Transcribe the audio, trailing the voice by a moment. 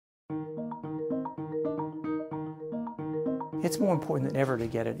It's more important than ever to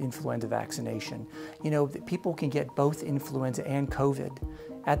get an influenza vaccination. You know, people can get both influenza and COVID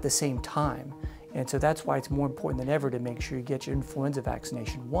at the same time. And so that's why it's more important than ever to make sure you get your influenza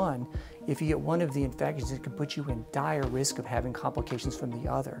vaccination. One, if you get one of the infections, it can put you in dire risk of having complications from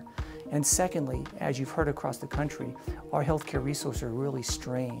the other. And secondly, as you've heard across the country, our healthcare resources are really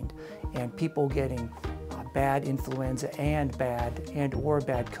strained, and people getting bad influenza and bad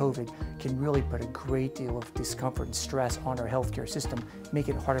COVID can really put a great deal of discomfort and stress on our healthcare system,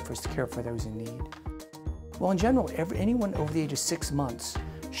 making it harder for us to care for those in need. Well, in general, anyone over the age of 6 months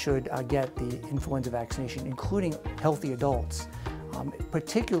should get the influenza vaccination, including healthy adults.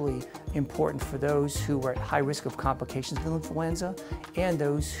 Particularly important for those who are at high risk of complications with influenza and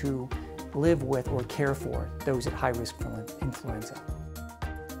those who live with or care for those at high risk for influenza.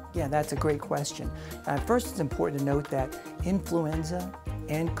 Yeah, that's a great question. First, it's important to note that influenza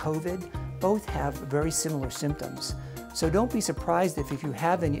and COVID both have very similar symptoms. So don't be surprised if you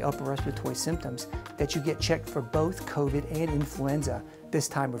have any upper respiratory symptoms that you get checked for both COVID and influenza this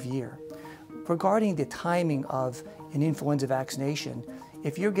time of year. Regarding the timing of an influenza vaccination,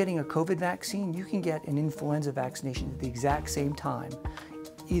 if you're getting a COVID vaccine, you can get an influenza vaccination at the exact same time,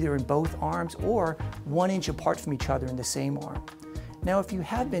 either in both arms or 1 inch apart from each other in the same arm. Now, if you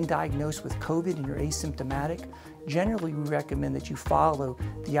have been diagnosed with COVID and you're asymptomatic, generally we recommend that you follow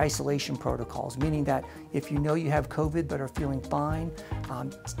the isolation protocols, meaning that if you know you have COVID but are feeling fine,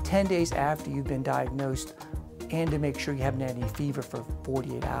 10 days after you've been diagnosed, and to make sure you haven't had any fever for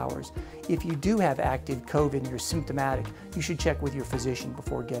 48 hours. If you do have active COVID and you're symptomatic, you should check with your physician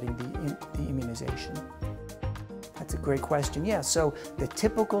before getting the immunization. That's a great question. Yeah, so the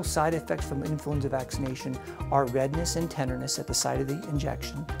typical side effects from influenza vaccination are redness and tenderness at the site of the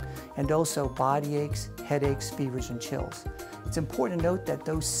injection, and also body aches, headaches, fevers, and chills. It's important to note that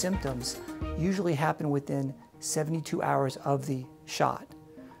those symptoms usually happen within 72 hours of the shot.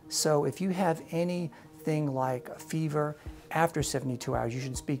 So if you have anything like a fever after 72 hours, you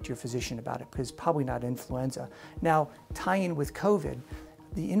should speak to your physician about it because it's probably not influenza. Now, tying in with COVID,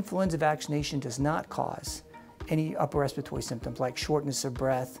 the influenza vaccination does not cause any upper respiratory symptoms like shortness of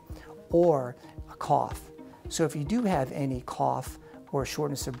breath or a cough. So if you do have any cough or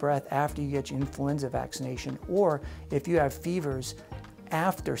shortness of breath after you get your influenza vaccination, or if you have fevers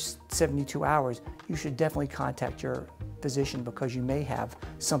after 72 hours, you should definitely contact your physician because you may have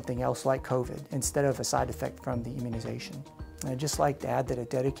something else like COVID instead of a side effect from the immunization. And I'd just like to add that at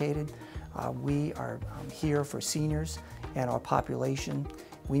Dedicated, we are here for seniors and our population.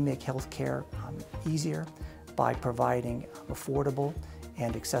 We make healthcare easier by providing affordable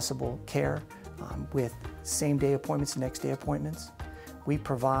and accessible care with same-day appointments and next-day appointments. We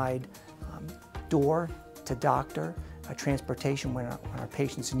provide door-to-doctor transportation when our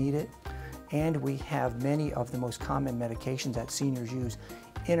patients need it, and we have many of the most common medications that seniors use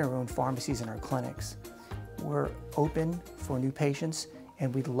in our own pharmacies and our clinics. We're open for new patients,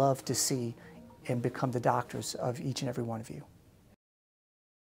 and we'd love to see and become the doctors of each and every one of you.